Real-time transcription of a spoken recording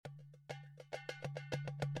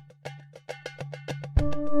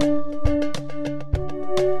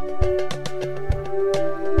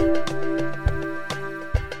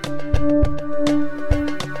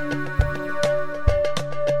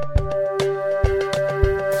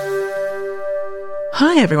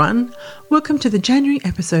Hi everyone, welcome to the January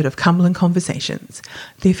episode of Cumberland Conversations,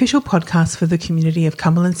 the official podcast for the community of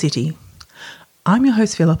Cumberland City. I'm your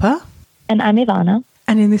host Philippa. And I'm Ivana.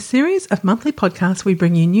 And in this series of monthly podcasts, we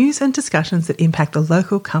bring you news and discussions that impact the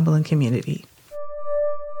local Cumberland community.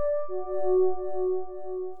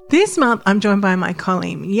 This month, I'm joined by my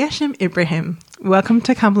colleague, Yeshim Ibrahim. Welcome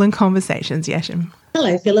to Cumberland Conversations, Yeshim.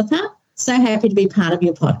 Hello, Philippa. So happy to be part of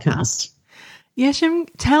your podcast. Yeshim,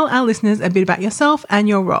 tell our listeners a bit about yourself and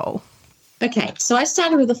your role. Okay, so I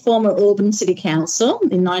started with the former Auburn City Council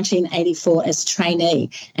in 1984 as a trainee,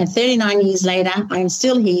 and 39 years later, I am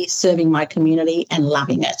still here serving my community and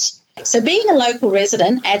loving it. So being a local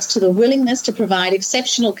resident adds to the willingness to provide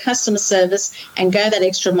exceptional customer service and go that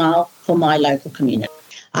extra mile for my local community.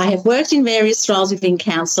 I have worked in various roles within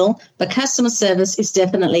council, but customer service is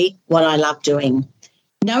definitely what I love doing.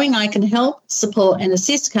 Knowing I can help, support and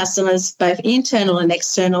assist customers, both internal and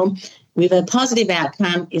external, with a positive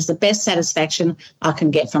outcome is the best satisfaction I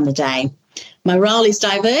can get from the day. My role is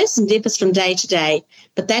diverse and differs from day to day,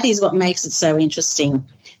 but that is what makes it so interesting.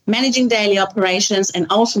 Managing daily operations and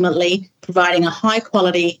ultimately providing a high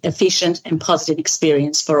quality, efficient and positive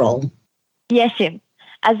experience for all. Yes, Jim.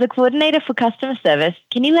 As the coordinator for customer service,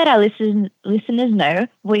 can you let our listeners know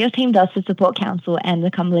what your team does to support council and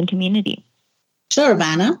the Cumberland community? Sure,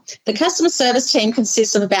 Ivana. The customer service team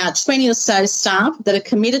consists of about 20 or so staff that are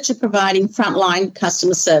committed to providing frontline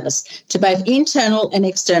customer service to both internal and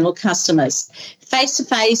external customers,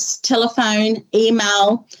 face-to-face, telephone,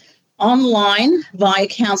 email, online, via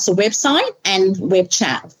council website and web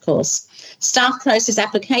chat, of course. Staff process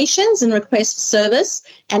applications and request service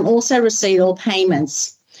and also receive all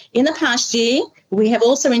payments. In the past year, we have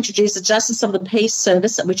also introduced the Justice of the Peace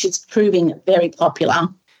service, which is proving very popular.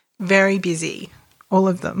 Very busy. All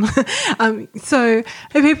of them. So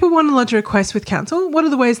if people want to lodge a request with council, what are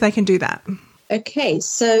the ways they can do that? Okay,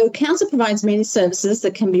 so council provides many services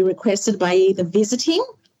that can be requested by either visiting,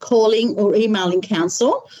 calling or emailing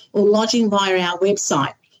council or lodging via our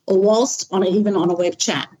website or even on a web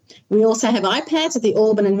chat. We also have iPads at the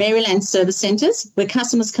Auburn and Maryland service centres where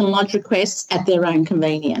customers can lodge requests at their own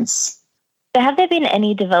convenience. So have there been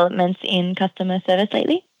any developments in customer service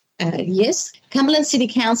lately? Yes. Cumberland City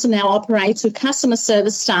Council now operates with customer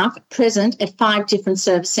service staff present at 5 different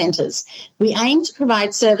service centres. We aim to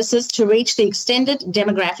provide services to reach the extended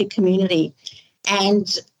demographic community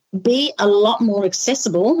and be a lot more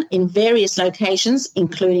accessible in various locations,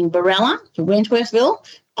 including Barella, Wentworthville,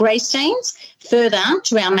 Greystanes, further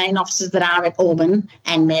to our main offices that are at Auburn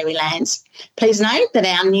and Maryland. Please note that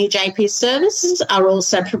our new JP services are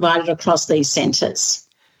also provided across these centres.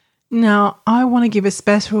 Now, I want to give a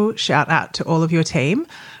special shout out to all of your team.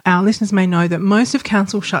 Our listeners may know that most of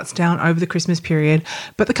council shuts down over the Christmas period,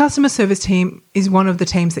 but the customer service team is one of the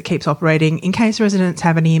teams that keeps operating in case residents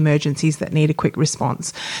have any emergencies that need a quick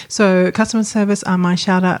response. So customer service are my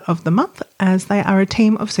shout out of the month as they are a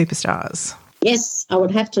team of superstars. Yes, I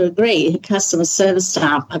would have to agree. Customer service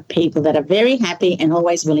staff are people that are very happy and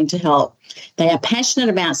always willing to help. They are passionate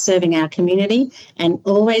about serving our community and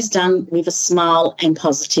always done with a smile and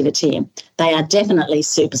positivity. They are definitely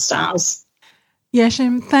superstars.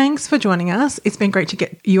 Yeshim, thanks for joining us. It's been great to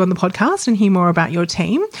get you on the podcast and hear more about your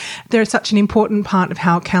team. They're such an important part of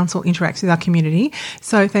how council interacts with our community.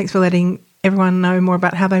 So thanks for letting everyone know more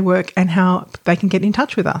about how they work and how they can get in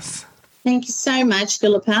touch with us. Thank you so much,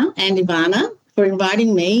 Philippa and Ivana, for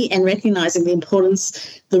inviting me and recognising the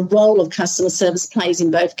importance the role of customer service plays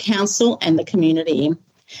in both council and the community.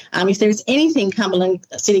 If there is anything Cumberland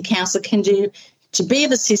City Council can do to be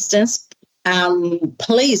of assistance,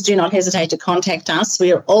 please do not hesitate to contact us.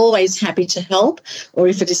 We are always happy to help, or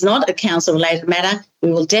if it is not a council-related matter,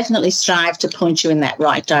 we will definitely strive to point you in that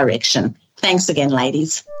right direction. Thanks again,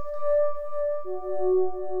 ladies.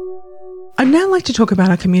 I'd now like to talk about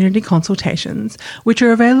our community consultations, which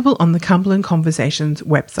are available on the Cumberland Conversations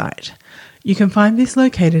website. You can find this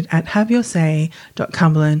located at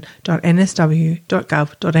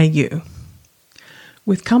haveyoursay.cumberland.nsw.gov.au.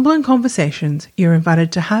 With Cumberland Conversations, you're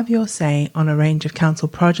invited to have your say on a range of council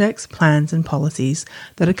projects, plans and policies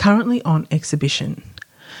that are currently on exhibition.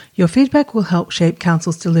 Your feedback will help shape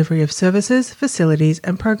council's delivery of services, facilities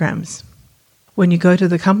and programs. When you go to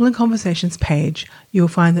the Cumberland Conversations page, you'll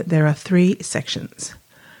find that there are 3 sections.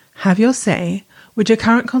 Have Your Say, which are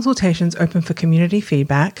current consultations open for community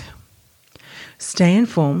feedback. Stay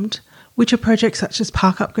Informed, which are projects such as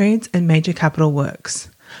park upgrades and major capital works.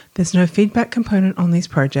 There's no feedback component on these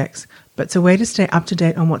projects, but it's a way to stay up to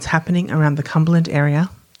date on what's happening around the Cumberland area.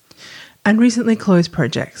 And recently closed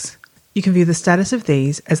projects. You can view the status of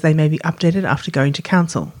these as they may be updated after going to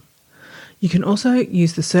council. You can also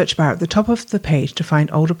use the search bar at the top of the page to find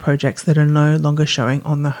older projects that are no longer showing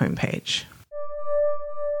on the homepage.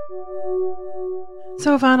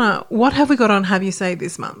 So Ivana, what have we got on Have You Say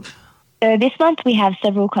this month? So this month we have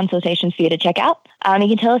several consultations for you to check out. You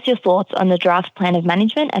can tell us your thoughts on the draft plan of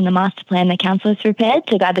management and the master plan the council has prepared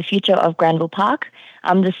to guide the future of Granville Park.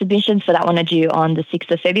 The submissions for that one are due on the 6th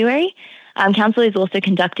of February. Council is also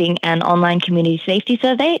conducting an online community safety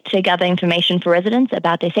survey to gather information for residents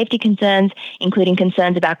about their safety concerns, including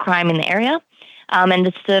concerns about crime in the area. And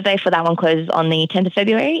the survey for that one closes on the 10th of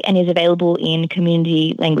February and is available in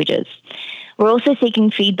community languages. We're also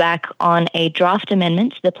seeking feedback on a draft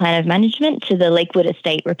amendment to the plan of management to the Lakewood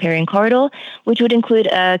Estate Riparian Corridor, which would include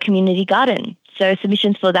a community garden. So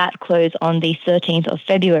submissions for that close on the 13th of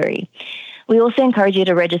February. We also encourage you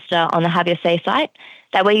to register on the Have Your Say site.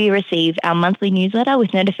 That way you receive our monthly newsletter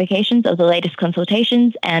with notifications of the latest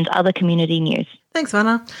consultations and other community news. Thanks,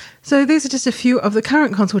 Vanna. So these are just a few of the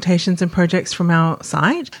current consultations and projects from our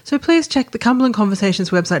site. So please check the Cumberland Conversations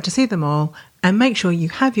website to see them all and make sure you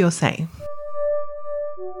have your say.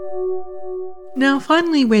 Now,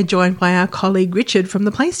 finally, we're joined by our colleague Richard from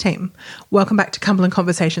the Place team. Welcome back to Cumberland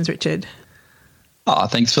Conversations, Richard. Oh,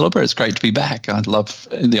 thanks, Philippa. It's great to be back. I'd love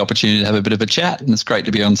the opportunity to have a bit of a chat, and it's great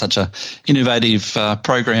to be on such a innovative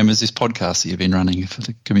program as this podcast that you've been running for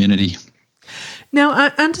the community. Now,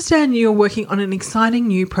 I understand you're working on an exciting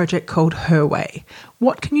new project called Her Way.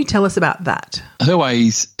 What can you tell us about that? Her Way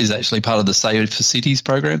is actually part of the Save for Cities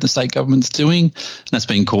program the state government's doing, and that's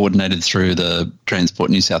being coordinated through the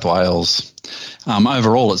Transport New South Wales.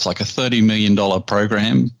 Overall, it's like a $30 million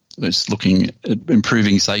program that's looking at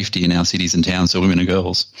improving safety in our cities and towns for women and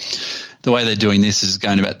girls. The way they're doing this is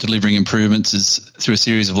going about delivering improvements is through a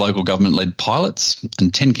series of local government-led pilots,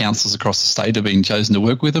 and 10 councils across the state have been chosen to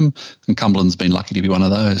work with them, and Cumberland's been lucky to be one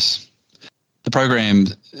of those. The program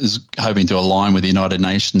is hoping to align with the United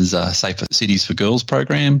Nations Safer Cities for Girls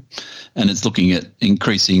program, and it's looking at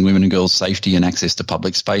increasing women and girls' safety and access to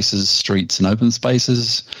public spaces, streets and open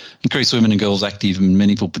spaces, increase women and girls' active and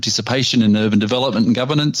meaningful participation in urban development and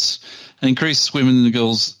governance, and increase women and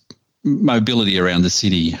girls' mobility around the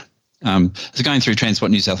city. It's going through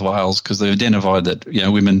Transport New South Wales because they've identified that,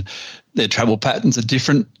 women, their travel patterns are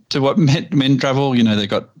different to what men travel. They've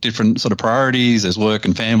got different sort of priorities. There's work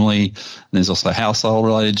and family. And there's also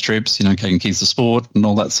household-related trips, taking kids to sport and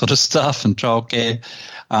all that sort of stuff, and childcare.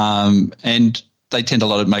 And they tend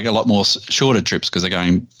to make a lot more shorter trips because they're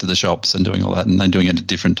going to the shops and doing all that, and they're doing it at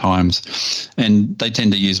different times. And they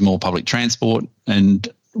tend to use more public transport and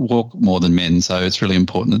walk more than men. So it's really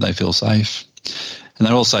important that they feel safe. And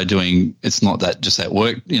they're also doing, it's not that just that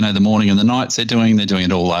work, the morning and the nights they're doing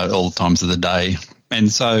it all times of the day.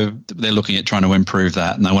 And so they're looking at trying to improve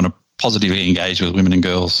that, and they want to positively engage with women and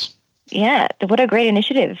girls. Yeah, what a great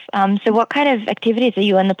initiative. So what kind of activities are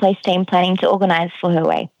you and the Place team planning to organise for Her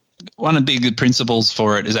Way? One of the big principles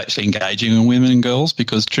for it is actually engaging with women and girls,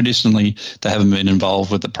 because traditionally they haven't been involved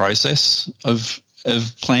with the process of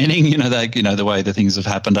planning, the way the things have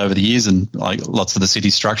happened over the years, and like lots of the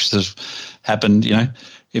city structures have happened,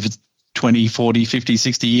 if it's 20, 40, 50,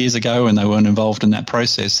 60 years ago and they weren't involved in that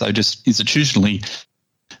process. So just institutionally,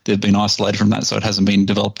 they've been isolated from that, so it hasn't been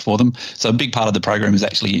developed for them. So a big part of the program is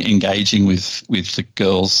actually engaging with the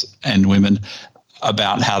girls and women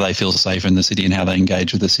about how they feel safe in the city and how they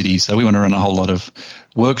engage with the city. So we want to run a whole lot of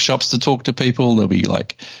workshops to talk to people. There'll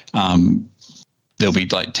be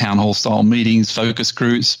town hall style meetings, focus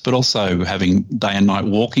groups, but also having day and night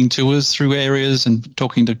walking tours through areas and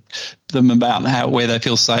talking to them about where they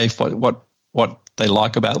feel safe, what they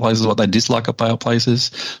like about places, what they dislike about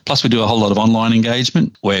places. Plus we do a whole lot of online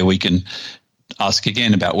engagement where we can ask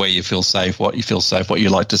again about where you feel safe, what you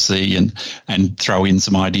like to see, and throw in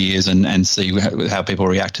some ideas and see how people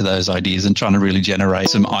react to those ideas, and trying to really generate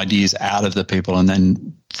some ideas out of the people. And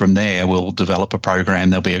then from there, we'll develop a program.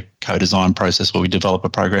 There'll be a co-design process where we develop a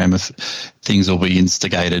program of things will be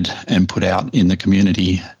instigated and put out in the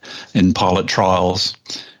community in pilot trials.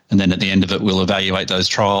 And then at the end of it, we'll evaluate those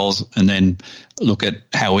trials and then look at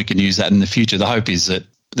how we can use that in the future. The hope is that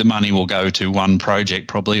the money will go to one project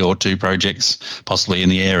probably, or two projects possibly in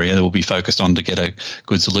the area that will be focused on to get a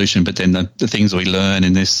good solution. But then the things we learn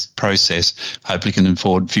in this process hopefully can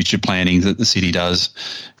inform future planning that the city does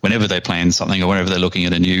whenever they plan something, or whenever they're looking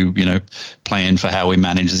at a new, plan for how we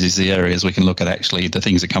manage these areas. We can look at actually the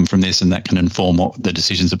things that come from this, and that can inform what the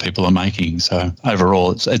decisions that people are making. So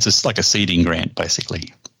overall, it's just like a seeding grant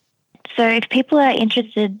basically. So if people are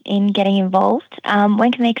interested in getting involved,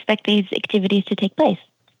 when can they expect these activities to take place?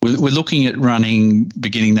 We're looking at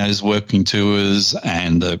beginning those working tours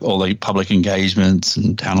and all the public engagements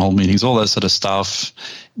and town hall meetings, all that sort of stuff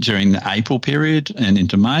during the April period and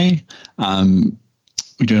into May.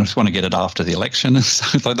 We just want to get it after the election and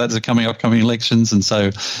stuff like that, the upcoming elections, and so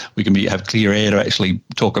we can have clear air to actually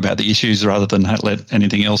talk about the issues rather than let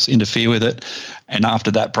anything else interfere with it. And after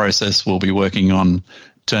that process, we'll be working on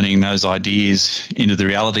turning those ideas into the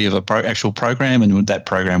reality of actual program, and that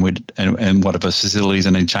program and whatever facilities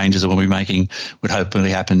and any changes that we'll be making would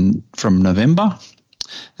hopefully happen from November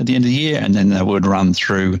at the end of the year, and then that would run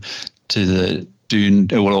through to the June.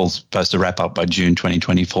 It will all supposed to wrap up by June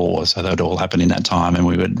 2024, so that would all happen in that time, and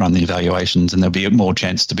we would run the evaluations, and there'll be more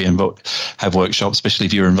chance to have workshops, especially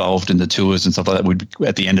if you're involved in the tours and stuff like that.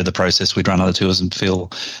 At the end of the process, we'd run other tours and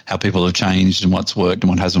feel how people have changed and what's worked and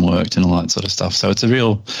what hasn't worked and all that sort of stuff. So it's a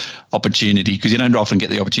real opportunity, because you don't often get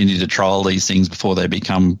the opportunity to trial these things before they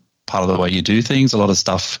become part of the way you do things. A lot of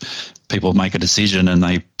stuff, people make a decision and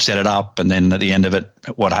they set it up, and then at the end of it,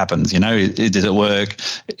 what happens? Does it work?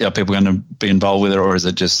 Are people going to be involved with it, or is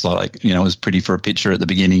it just like, it was pretty for a picture at the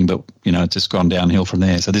beginning, but it's just gone downhill from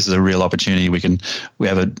there. So this is a real opportunity. We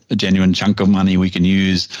have a genuine chunk of money we can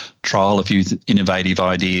use, trial a few innovative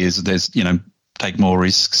ideas. There's take more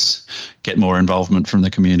risks, get more involvement from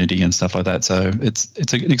the community and stuff like that. So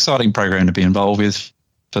it's an exciting program to be involved with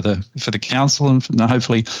for the council, and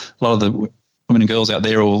hopefully a lot of the women and girls out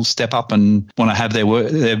there will step up and want to have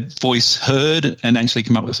their voice heard and actually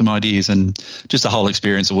come up with some ideas, and just the whole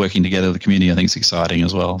experience of working together with the community, I think, is exciting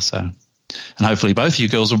as well. So, and hopefully both of you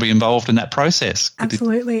girls will be involved in that process.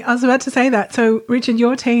 Absolutely. I was about to say that. So, Richard,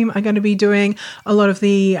 your team are going to be doing a lot of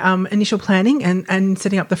the initial planning and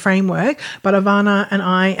setting up the framework, but Ivana and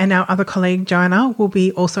I and our other colleague, Joanna, will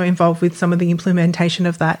be also involved with some of the implementation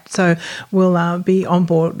of that. So we'll be on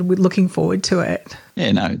board. We're looking forward to it.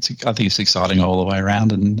 Yeah, no, I think it's exciting all the way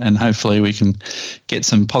around, and hopefully we can get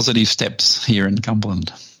some positive steps here in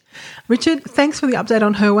Cumberland. Richard, thanks for the update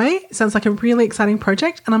on Her Way. Sounds like a really exciting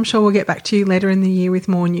project, and I'm sure we'll get back to you later in the year with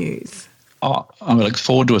more news. Oh, I'm going to look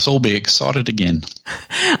forward to us all being excited again.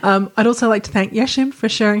 I'd also like to thank Yeshim for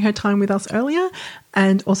sharing her time with us earlier,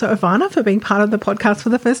 and also Ivana for being part of the podcast for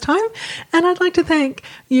the first time. And I'd like to thank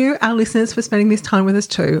you, our listeners, for spending this time with us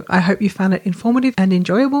too. I hope you found it informative and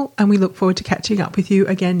enjoyable, and we look forward to catching up with you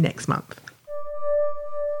again next month.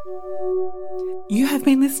 You have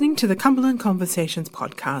been listening to the Cumberland Conversations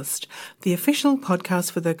podcast, the official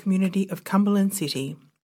podcast for the community of Cumberland City.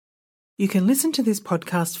 You can listen to this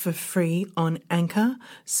podcast for free on Anchor,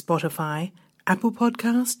 Spotify, Apple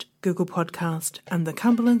Podcast, Google Podcast, and the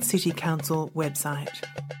Cumberland City Council website.